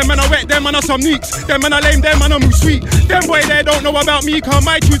preach. Them man are wet, them man are some neeks. Them man are lame, them man are move sweet. Them boy they don't know about me, cause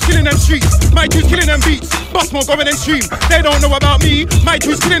my tune's killing them streets. My tune's killing them beats. Boss more going and stream. They don't know about me. My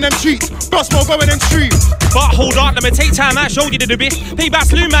tune's killing them streets. Boss more going and stream. But hold on, let me take time out, show you the bit.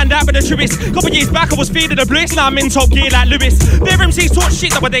 Payback's Lou man, that but the truest. Couple years back I was feeding the bliss. Now I'm in top gear like Lewis. Bare MCs talk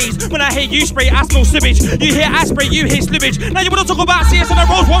shit nowadays. When I hear you spray, I smell sewage. You hear I spray, you hear slippage. Now you wanna talk about CS on the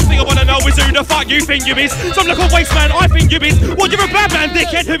road? One thing I wanna know is who the fuck you think you is. Some little waste man, I think you is. Well, you're a bad man,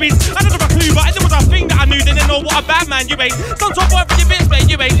 dickhead, who is? I don't have a clue, but it was a thing that I knew. Then they know what a bad man you ain't. Don't talk about your bits,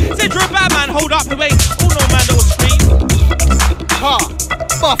 mate, you ain't. Said you're a bad man, hold up, who ain't. Oh no, man, little street. Ha!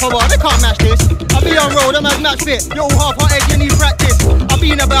 Bar for bar, they can't match this. I be on road, I'm as match fit. You're all half-hearted, you need practice. I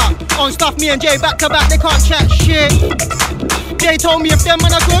been about on stuff, me and Jay back to back, they can't chat shit. Jay told me if them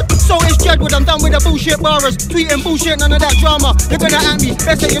man are good, so is Jedwood. I'm done with the bullshit barras. Tweeting bullshit, none of that drama. You're gonna at me,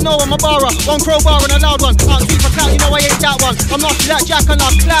 best that you know I'm a barra. One crowbar and a loud one. I'll tweet for clout, you know I ain't that one. I'm not like Jack and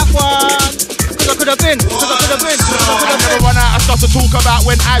I'll clap one. Cause I could have been, I never run out of stuff to talk about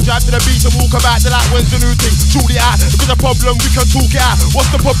when I drive to the beach and walk about. They're like, when's the new thing? Truly out, if there's a problem, we can talk it out. What's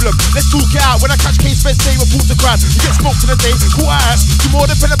the problem? Let's talk it out. When I catch case, best say report to crime. You get smoked in the day, caught out. Do more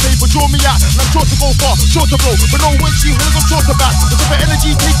than pen and paper, draw me out. And I'm sure to go far, sure to blow. But no one she hears I'm sure about. The type of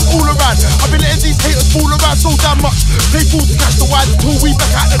energy takes all around. I've been letting these haters fool around so damn much. Play fool to catch the wise until we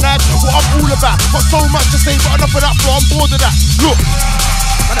back out the knife. What I'm all about. Got so much to say, but enough of that, so I'm bored of that. Look.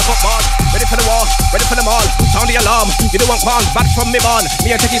 On the football, ready for the war, ready for them all. Sound the alarm, you don't want one, back from me on.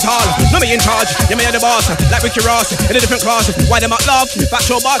 Me and take his hall, no me in charge, you me and the boss. Like Ricky Ross, in a different class. Why them up love? Back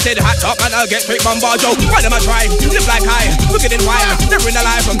your boss, say the hat top and I'll get straight bombard, Joe. Why them I try? Live like high, look at it wild. Never in the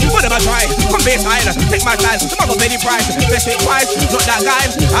life, why them I try? Come baseline, take my time, the muggle pay the price. Best it twice, not that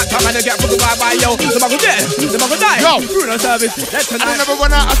guy. Hat top and I get fucking by yo. The muggle dead, the muggle die. Yo, through the service, that's tonight. I never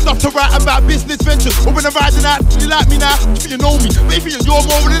run out of stuff to write about business ventures. Or when I'm riding out, you like me now, you know me. But if you're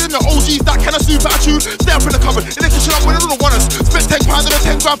more than the OGs, that kind of super attitude. Stay up in the cupboard, electrician up when I don't want us. Spent £10 on a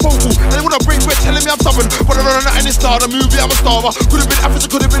 10 grand phone call. And they wanna break bread telling me I'm stubborn. But I run out in this star, the movie I'm a star. Could've been Africa,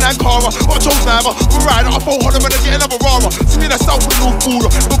 could've been Ankara. I chose Nava, I'm a rider, I phone on them and I get another rara. See me in the south with no cooler.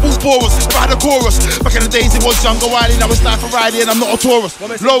 Never bought chorus, never had a chorus. Back in the days it was younger Wiley, now it's time for riding and I'm not a tourist.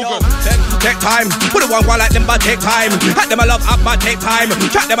 Logan. Take time, put it one like them but take time. Hat them I love up but take time.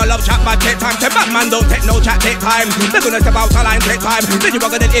 Chat them I love chat but take time. Say Batman don't take no chat, take time. They're gonna step out a line, take time. Then you are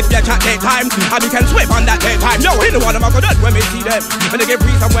gonna if you chat, take time. And you can sweep on that daytime. Yo, in the one of my good when we see them. When they get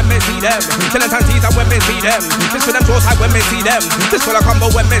reason when we see them. Tenant and season when we see them. This for them close side when we see them. This for the combo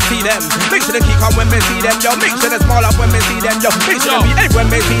when we see them. Make sure they keep on when we see them. Yo, make sure they small up when we see them. Yo, make sure they be when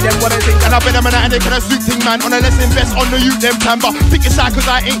we see them. What they think. And I bet them and they can have sweet thing, man. On a let's invest on the youth them plan. But pick your side cause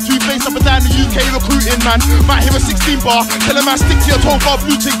I ain't two-faced up and down the UK recruiting, man. Might hear a 16 bar. Tell them I stick to your 12 bar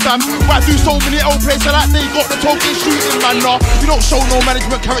blue tick, fam. Why do so many old places like they got the token shooting, man? Nah, you don't show no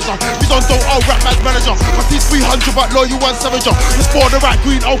management character. You don't old rap man's manager. I see 300 but loyal one savager. Just for the right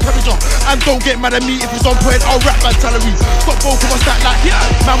green old cavager. And don't get mad at me if it's on point, I'll rap man's salary. Stop both of us that like, yeah.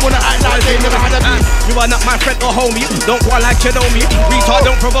 Man wanna act like they never had a beat. You are not my friend or homie. Don't go like you know me. Retard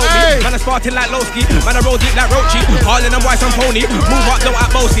don't provoke me. Man I'm sparting like Lowski. Man I roll deep like Roachy. All in them white and pony. Move up though at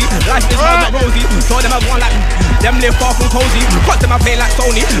Bossy. Life is hard not rosy. So them I want like them live far from cozy. Cut them I play like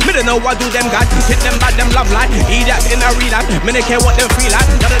Sony. Me don't know what do them guys. Hit them bad them love like. Eat that in a real life. Me don't care what them feel like.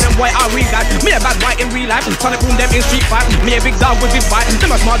 None of them white are real like. Me a bad white in real life. Tryna boom them in street fight. Me a big dog with big bite. Them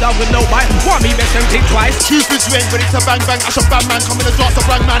a small dog with no bite. Want me best them think twice. Truth is you ain't ready to bang bang. I should bad man come in the dark to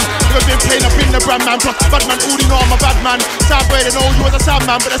bang man. Never been playing up in the brand man. Plus bad man already know I'm a bad man. Sound boy they know you as a sound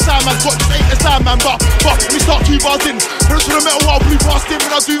man. But the sound man's got this ain't the sound man. But we start 2 bars in. Put it to the metal while blue past him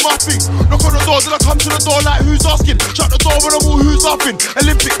when I do my thing. Knock on the door then I come to the door like who's asking. Shut the door when I'm all who's laughing.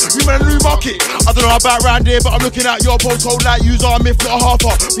 Olympics, we man a new market. I don't know about round here but I'm looking at your postcode like you's are myth not a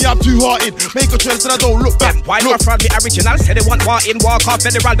half-heart. Me I'm too-hearted. Make a trend and I don't look back. Why not from the original? Say they want war in, walk off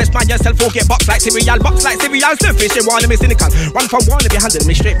federal. Best man yourself, forget box like cereal. Box like cereal, still fish, they want to be cynical. Run from one, if you handle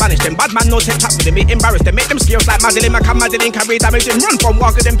me straight banish them. Bad man no take chat with them, me embarrass them. Make them scared like Madeline, I come Madeline, carry damage them. Run from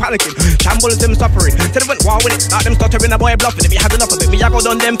walking them panicking. Shambles them suffering. Say they went war with it, start them stuttering, a boy bluffing them. Me had enough of it, me I go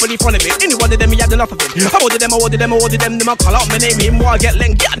done them for the fun of it. Any one of them, me had enough of it. I ordered them, them a call out my name, him war get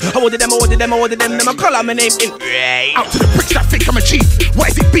length. I ordered them, them a call out my name in. Out to the bricks that think I'm a chief. What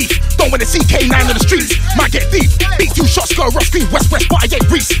is it beef? Don't wanna see K9 on the streets. Might get deep. Beat 2 shots, go rough screen, west, but I ain't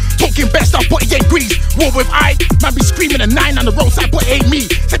grease. Talking best stuff, but he ain't grease. War with I, man be screaming a 9 on the roadside, but it ain't me.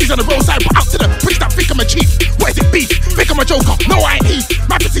 Said he's on the roadside, but out to the bricks that think I'm a chief. What is it beef? Think I'm a joker? No, I ain't Heath.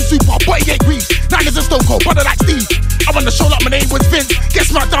 Man be super, but he ain't grease. 9 is a stone cold, brother like Steve. I run the show like my name was Vince. Get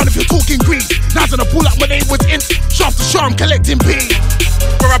smacked down if you're talking grease. Now's on the pull up, my name was Ince. Shaft to shaft, I'm collecting P.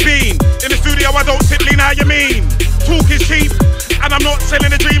 Where I been? In the studio I don't sit lean, how you mean? Talk is cheap, and I'm not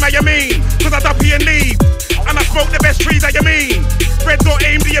selling a dream, how you mean? Cause I duppy and leave, and I smoke the best trees, how you mean? Red dot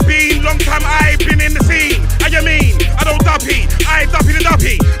aim to your bean, long time I've been in the scene, how you mean? I don't duppy, I duppy the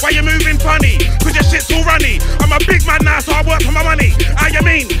duppy. Why you moving funny? Cause your shit's all runny. I'm a big man now, so I work for my money, how you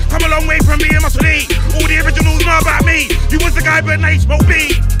mean? Come a long way from me and Muscle E. All the originals a guy, but nice smoke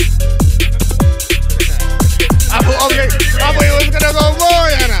B. I thought it was gonna go more,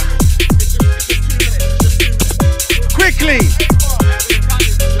 Yana. Quickly.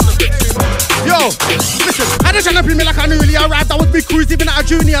 Yo, listen, I just tryna be me like I newly arrived. I was big cruise even at a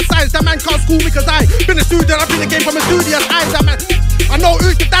junior size. That man can't school me cause I been a student. I've been the game from a studious eyes. That man, I know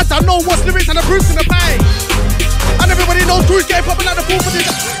who's the dads, I know what's lyrics and the proofs in the pie. And everybody knows cruise game popping like the fool for this.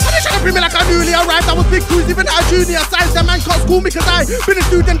 I just tryna be me like I newly arrived. I was big cruise even at a junior size. That man can't school me cause I been a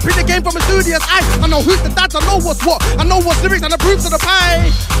student, been the game from a studious eyes. I know who's the dads, I know what's what. I know what's lyrics and the proofs of the pie.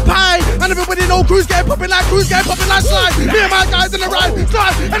 And everybody know cruise game popping like slide. Me and my guys in the ride,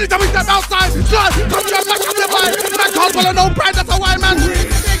 slide. Anytime we step outside, slide. Come to like I'm the vibe. Man can't follow no pride, that's a white man.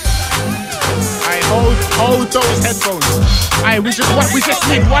 I hold those headphones. We just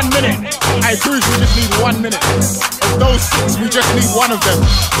need 1 minute. Cruise, we just need 1 minute. Of those 6, we just need one of them.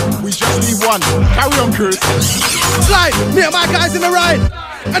 We just need one. Carry on, Cruise. Slide, me and my guys in the ride.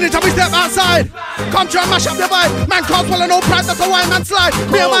 Anytime we step outside, come try and mash up the vibe. Man can't swallow no pride, that's a white man slide.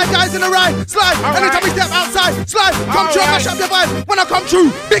 Me and my guys in the ride, slide. Anytime we step outside, slide. Come try and mash up the vibe. When I come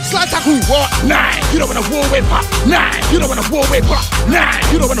through, big slide tackle. What? Nah, you don't wanna war with her. Nah, you don't wanna war with her. Nah,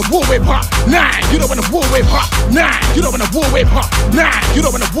 you don't wanna war with her. Nah, you don't wanna war with her. Nah, you don't wanna war with her. Nah, you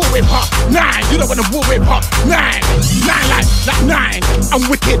don't wanna war with her. Nah, you don't wanna war with her. Nine like 9. I'm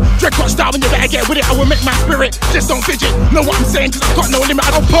wicked. Dread got style and you better get with it. I will make my spirit. Just don't fidget. Know what I'm saying? Cause I've got no limit.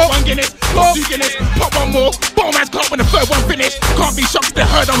 I'll pop 1 Guinness, pop 2 Guinness, pop 1 more. Bottom man's caught when the third one finished. Can't be shocked, they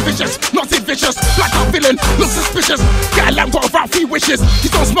heard I'm vicious. Not too vicious, like I'm feeling, look suspicious. Get a lamb, got about 3 wishes.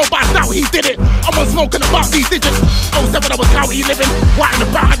 He's on smoke, but I doubt he did it. I'm on smoking about these digits. 07, I was county living. White and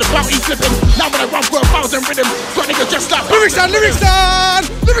about, had the bounty slipping. Now when I run for 1,000 rhythms, got niggas just like lyrics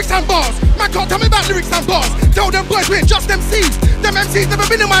and bars. Man can't tell me about lyrics and bars. Tell them boys we ain't just MCs. Them MCs never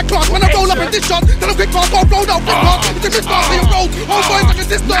been in my class. When I roll up in this shot, tell them quick fast, go roll down quick fast. It's a good start, so you roll. All boys like a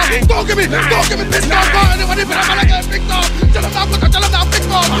sister. Don't give me pissed off. Anyone even a man I get picked off. Tell them now quick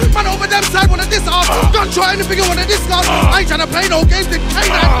fast. Man over them side wanna diss off. Don't try anything you wanna discuss. I ain't tryna play no games in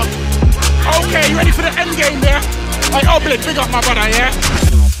Canaan. Okay, you ready for the end game there? Like Oblig, big up my brother, yeah?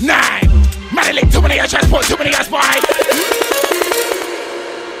 9. Man, I lick too many transport, too many spy.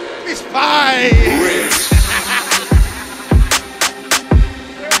 It's 5.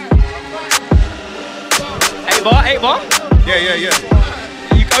 Eight bar? Yeah.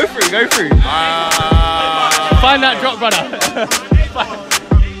 You go through. Find that drop, brother.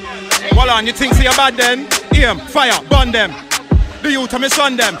 Well on, you think say you're bad then? Aim, fire, burn them. The youth me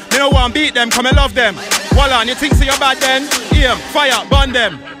son them. Me no want beat them, come and love them. Well on, you think say you're bad then? Aim, fire, burn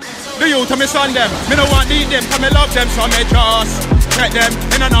them. The youth me son them. Me no want beat them, come and love them. So me just check them.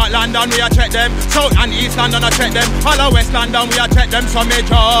 In and out London we a check them. South and East London I check them. All of West London we a check them. So me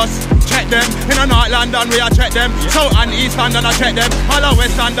just check them. In and out London we a check them. South and East London I check them. All of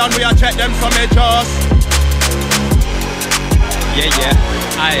West London we a check them. So me just. Yeah.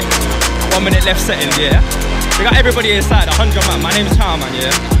 Aye. 1 minute left settings, yeah. We got everybody inside, 100 man. My name's Charman,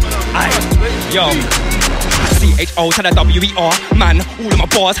 yeah. Aye. Yo. CHO to the WER, man, all of my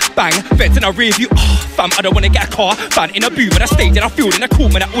bars, bang, vents in a rear view, fam, I don't wanna get a car, ban in a booth, but I stayed in a field in a cool,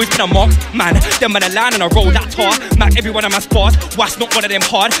 man, I always been a mock, man, them man a line and I roll that tar, Mac every one of my spars, was not one of them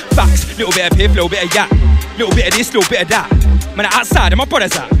hard, facts, little bit of piff, little bit of yak, little bit of this, little bit of that, man, outside and my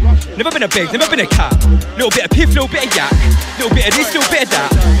brother's at, never been a big, never been a cat, little bit of piff, little bit of yak, little bit of this, little bit of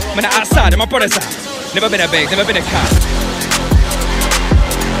that, man, outside and my brother's at, never been a big, never been a cat.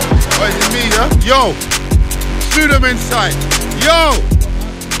 Oh, is it me, yeah? Yo! Shoot them inside. Yo!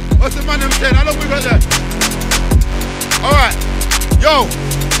 What's the man them saying? How long we got there? Alright. Yo!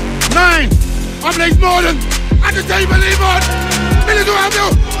 9! Oblig's more than I can tell you believe on! Millions what I do!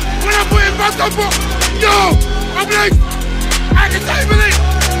 When I put it back up, yo! Oblig! I can tell you believe!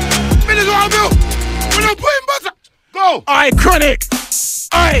 Millions what I do! When I put it back up! Go! Aye, chronic!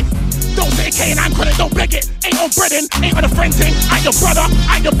 Aye! Don't say K and I'm chronic, don't beg it. Ain't on breading, ain't on a friend thing. I'm your brother,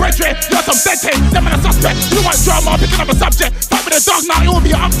 I'm your brethren. You're some bedting, them man a suspect. You want drama, picking up a subject. Fight with a dog now, it will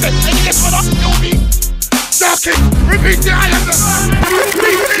be an upset. And you get caught up, it will be Darkin, repeat the I am the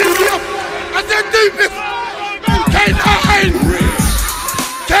I said deepest K9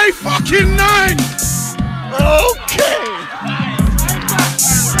 K fucking 9. Okay.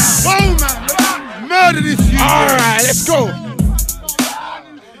 Whoa man, murder this shit. Alright, let's go.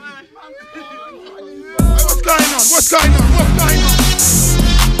 What's going on?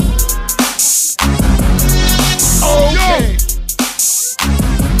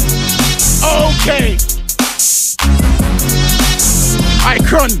 Okay.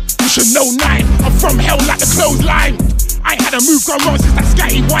 Icon, you should know 9. I'm from hell like the clothesline. I ain't had a move gone wrong since that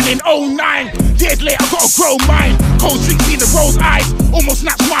scatty one in 09. Years later, got a grow mind. Cold streets, see the rose eyes. Almost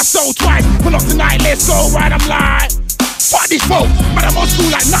snatched my soul twice. Pull up tonight, let's go right, I'm like. Fuck this folk, man, I'm old school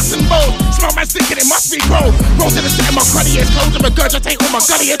like nuts and bolts. Smell man sticking, it must be cold. Rolls in the set of my cruddiest, clothes and regurgitate all my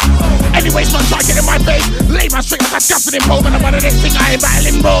gulliest. Anyways, man, try to get in my face. Lay my straight like I scuffed in pole, man, I'm one of them thing I ain't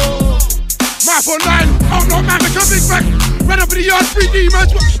battling bro. My for 9, oh no man, make a big back. Run up in the yard, 3D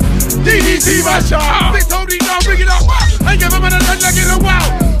match. DDT match, big Tony down, bring it up. I give a man a leg like in a wow.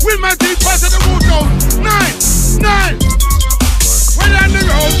 Win my team, pass at the water. 9. Way down the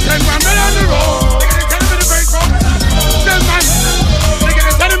road, 10 man, way down the road. They get the break from 10 man. They get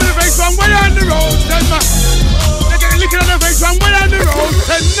the in the face from way down the road, 10 man. They get the licking on the face from way down the road,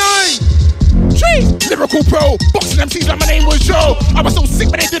 10-9. Lyrical pro, boxing MCs like my name was Joe. I was so sick,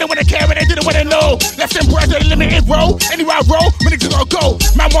 but they didn't wanna care and they didn't wanna know. Left them boys at a limited row. Anywhere I roll, my niggas gotta go.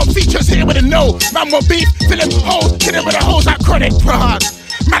 Man want features, hit it with a no. Man want beef, fill them holes, hit it with a hose like chronic.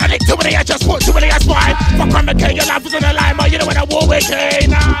 Man, I lick too many, I just put too many, that's fine. Fuck on the K, your life is on the line, but you know when I war with K.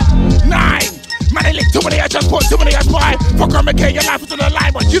 9. Man, I lick too many, I just put too many, that's fine. Fuck on the K, your life is on the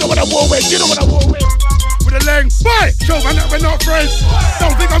line, but you know when I war with, you know when I war with. With a leg, boy, show man that we're not friends.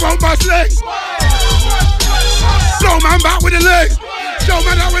 Don't think I won't bust legs. Slow man back with the legs. Show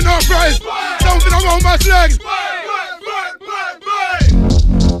man that we're not friends. Don't think I won't bust legs.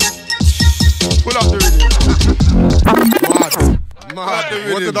 Pull up the rhythm.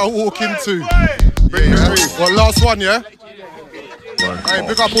 Mad. What did I walk into? Yeah. Well, last one, yeah? Hey,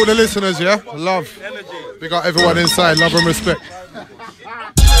 big up all the listeners, yeah? Love. Big up everyone inside, love and respect.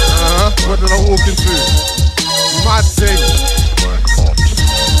 What did I walk into? Mad thing.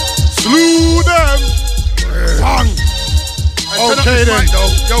 Slew them. Okay then.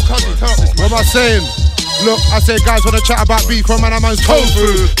 Yo, cousin, tell us. What am I saying? Look, I say guys wanna chat about beef from man a man's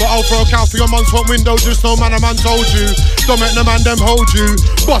tofu. But I'll throw a count for your man's front window, just no man a man told you. Don't make the man them hold you.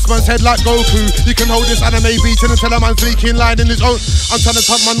 Boss man's head like Goku. You can hold this anime beating until a man's leaking line in his own. I'm trying to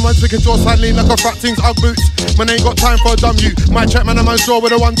tuck man man's wicked jaw side lean like a frat thing's Ugg boots. Man ain't got time for a dumb you. Might check man a man's jaw with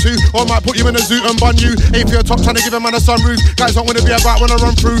a 1-2. Or might put you in a zoot and bun you. Aim for your top trying to give a man a sunroof. Guys don't wanna be about when I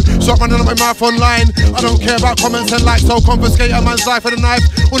run through. Stop running up my mouth online. I don't care about comments and likes. So confiscate a man's life with a knife.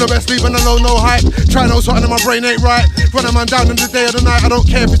 All the best leaving alone, no hype. Try no something in my brain ain't right. Run a man down in the day or the night. I don't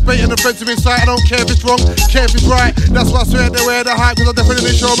care if it's bait and offensive inside. I don't care if it's wrong, care if it's right. That's why I swear they wear the hype, cause I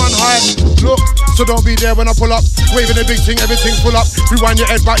definitely show man hype. Look, so don't be there when I pull up. Waving a big thing, everything's full up. Rewind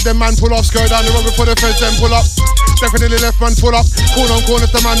your head back, then man pull off. Skirt down the road before the fence, then pull up. Definitely left man pull up. Corner on corner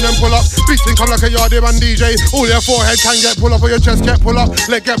if the man then pull up. Beats thing come like a yardie man DJ. All your forehead can get pull up, or your chest get pull up.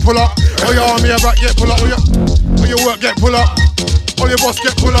 Leg get pull up, or your arm, your back get pull up, or your work get pull up. All your boss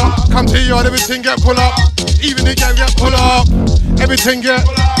get pull up. Come to your yard, everything get pull up. Even the gang get pull up. Everything get.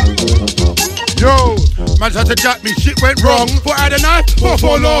 Yo, man tried to jack me, shit went wrong. Thought I had a knife,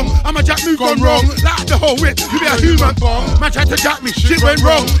 for long. I'm a jack move gone wrong. Like the whole whip, you be a human bomb. Man tried to jack me, shit went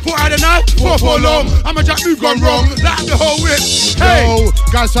wrong. Thought I had a knife, for long. I'm a jack move gone wrong. Like the whole whip. Hey, yo,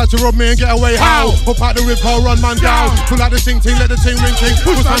 guys tried to rob me and get away. How? Hop out the whip, I'll run man down. Pull out the ting, let the ting ring king.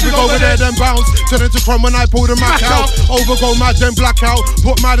 Push man big over there, then bounce. Turn it to crumb when I pull the Mac out. Overgo mad, then black out.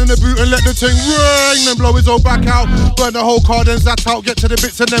 Put mad in the boot and let the ting ring. Then blow his old back out. Burn the whole car, then zat out. Get to the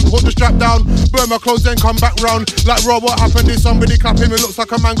bits and then put the strap down. Burn my clothes, then come back round. Like Rob, what happened? Did somebody clap him? It looks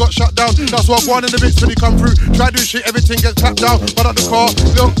like a man got shut down. That's what one in the bits when he come through. Try to do shit, everything gets clapped down. But at the car,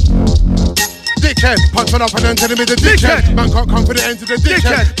 look. Dickhead, punch man up and then tell him he's a dickhead. Man can't come for the end to the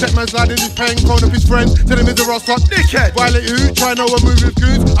dickhead. Check man sliding his pen, phone up his friend. Tell him he's a roster, dickhead. Violate who? Try know what move with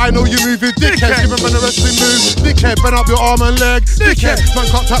goons. I know you move with dickhead. Give a man a wrestling move, dickhead. Bend up your arm and leg, dickhead. Man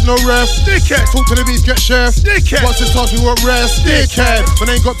can't tap no ref, dickhead. Talk to the beast, get chef, dickhead. Watch this toss, we won't rest, dickhead. When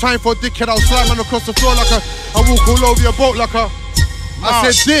I ain't got time for dickhead, I'll slide man across the floor like a. I walk all over your boat like a. I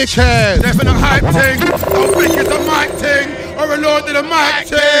said dickhead. Definite hype thing. A wicked a mic thing. Or a lord to the mic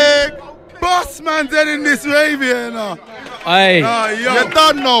thing. Boss man dead in this rave here now. Hey, you're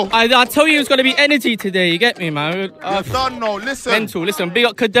done now. I tell you, it's gonna be energy today. You get me, man? You're done now. Listen. Mental. Listen, big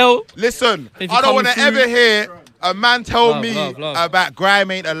up Cadell. Listen, I don't want to ever hear a man tell me about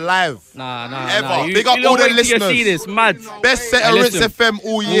grime ain't alive. Nah. Ever. Big up all the listeners. See this, mad. Best set of Ritz FM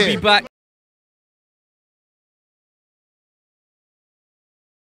all year. We'll be back.